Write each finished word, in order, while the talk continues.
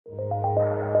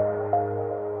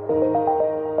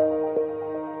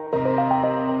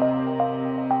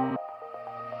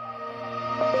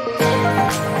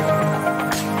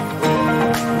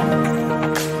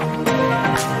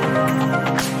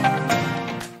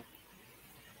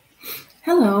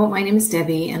my name is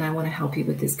Debbie, and I want to help you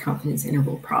with this confidence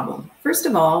interval problem. First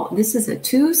of all, this is a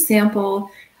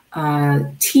two-sample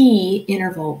T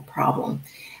interval problem.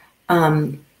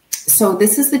 So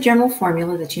this is the general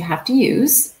formula that you have to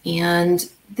use, and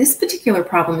this particular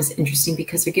problem is interesting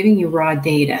because they're giving you raw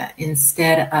data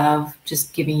instead of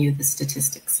just giving you the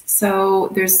statistics. So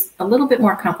there's a little bit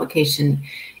more complication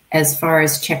as far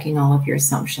as checking all of your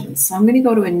assumptions. So I'm going to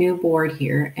go to a new board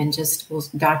here and we'll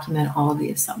document all of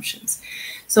the assumptions.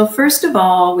 So first of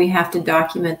all, we have to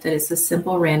document that it's a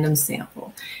simple random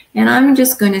sample. And I'm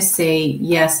just going to say,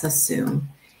 yes, assume.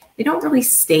 They don't really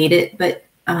state it, but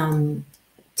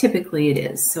typically it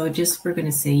is. So we're going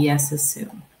to say, yes,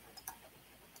 assume.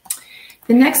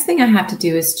 The next thing I have to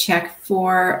do is check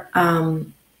for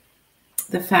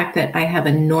the fact that I have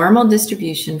a normal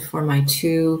distribution for my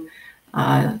two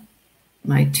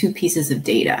pieces of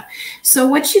data. So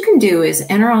what you can do is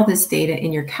enter all this data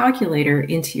in your calculator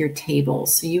into your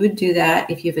tables. So you would do that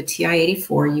if you have a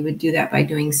TI-84, you would do that by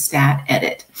doing stat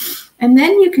edit. And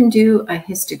then you can do a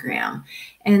histogram.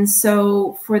 And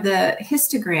so for the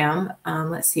histogram,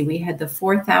 let's see, we had the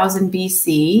 4000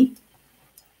 BC.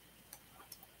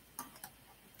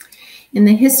 In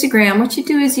the histogram, what you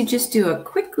do is you just do a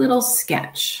quick little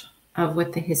sketch of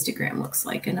what the histogram looks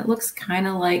like. And it looks kind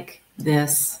of like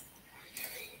this.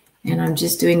 And I'm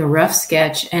just doing a rough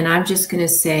sketch, and I'm just going to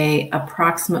say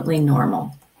approximately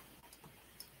normal.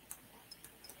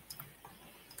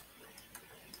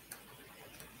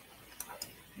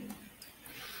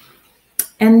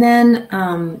 And then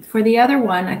for the other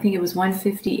one, I think it was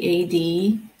 150 AD.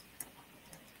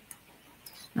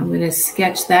 I'm going to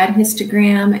sketch that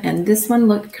histogram, and this one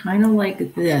looked kind of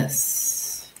like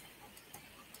this.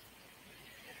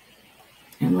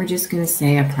 And we're just going to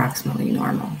say approximately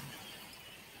normal.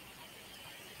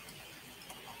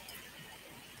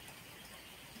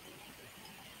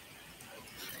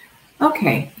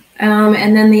 Okay,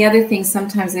 and then the other thing,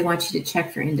 sometimes they want you to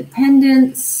check for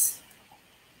independence.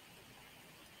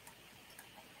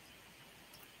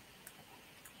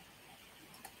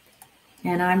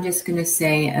 And I'm just going to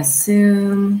say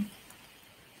assume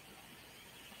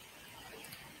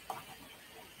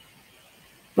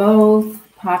both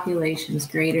populations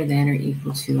greater than or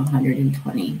equal to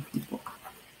 120 people,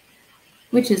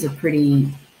 which is a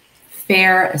pretty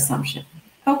fair assumption.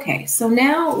 Okay, so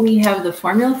now we have the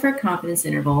formula for a confidence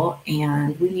interval,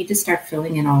 and we need to start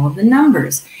filling in all of the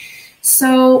numbers.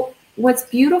 So what's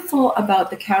beautiful about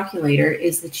the calculator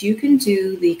is that you can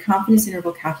do the confidence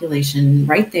interval calculation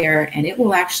right there, and it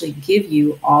will actually give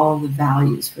you all of the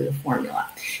values for the formula.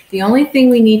 The only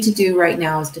thing we need to do right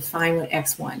now is define what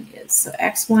x1 is. So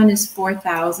x1 is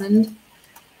 4000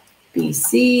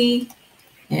 BC,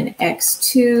 and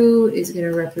x2 is going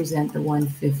to represent the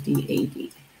 150 AD.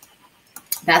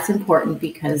 That's important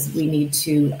because we need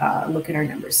to look at our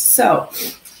numbers. So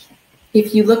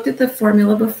if you looked at the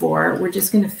formula before, we're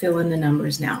just going to fill in the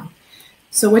numbers now.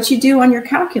 So what you do on your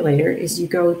calculator is you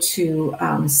go to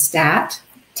stat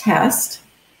test.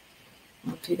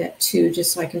 I'll do that too,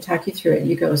 just so I can talk you through it.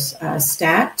 You go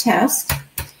stat test,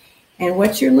 and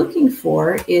what you're looking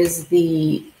for is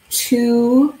the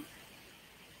two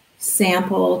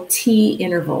sample T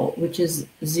interval, which is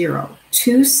 0.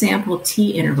 Two sample T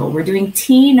interval. We're doing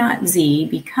T, not Z,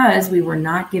 because we were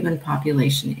not given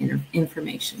population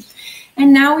information.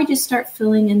 And now we just start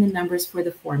filling in the numbers for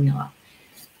the formula.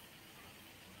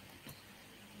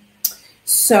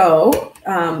 So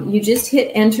you just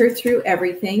hit enter through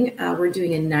everything. We're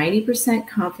doing a 90%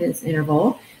 confidence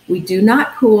interval. We do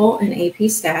not pool in AP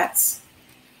Stats.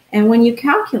 And when you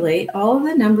calculate, all of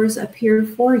the numbers appear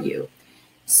for you.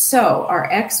 So our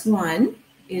x1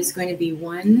 is going to be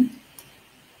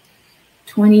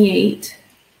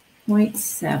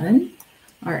 128.7.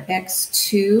 Our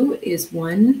x2 is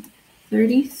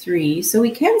 133. So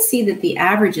we can see that the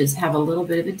averages have a little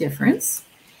bit of a difference.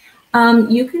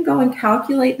 You can go and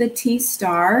calculate the T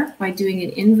star by doing an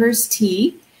inverse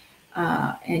T,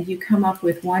 and you come up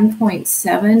with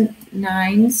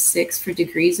 1.796 for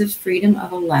degrees of freedom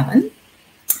of 11.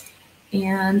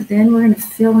 And then we're going to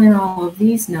fill in all of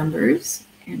these numbers.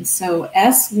 And so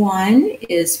S1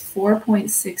 is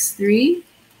 4.63.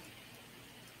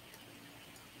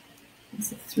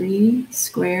 It's a 3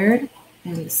 squared.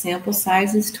 And the sample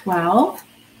size is 12.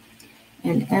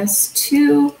 And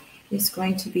S2 is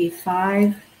going to be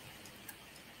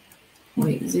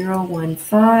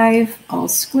 5.015 all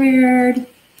squared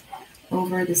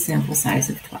over the sample size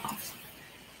of 12.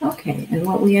 Okay, and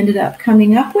what we ended up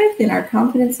coming up with in our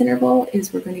confidence interval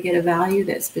is we're going to get a value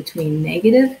that's between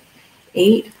negative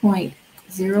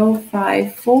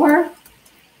 8.054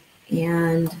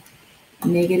 and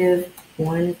negative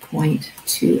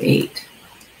 1.28.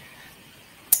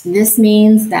 This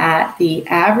means that the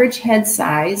average head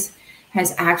size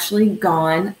has actually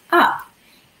gone up.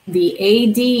 The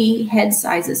AD head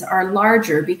sizes are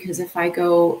larger because if I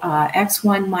go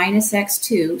X1 minus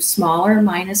X2, smaller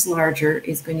minus larger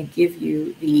is going to give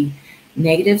you the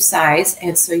negative size.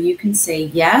 And so you can say,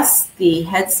 yes, the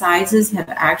head sizes have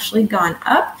actually gone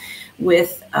up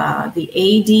with the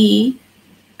AD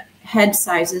head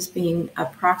sizes being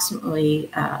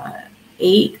approximately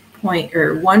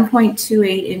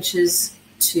 1.28 inches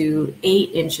to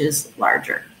 8 inches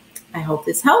larger. I hope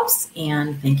this helps,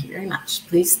 and thank you very much.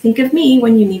 Please think of me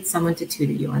when you need someone to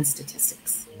tutor you on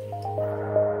statistics.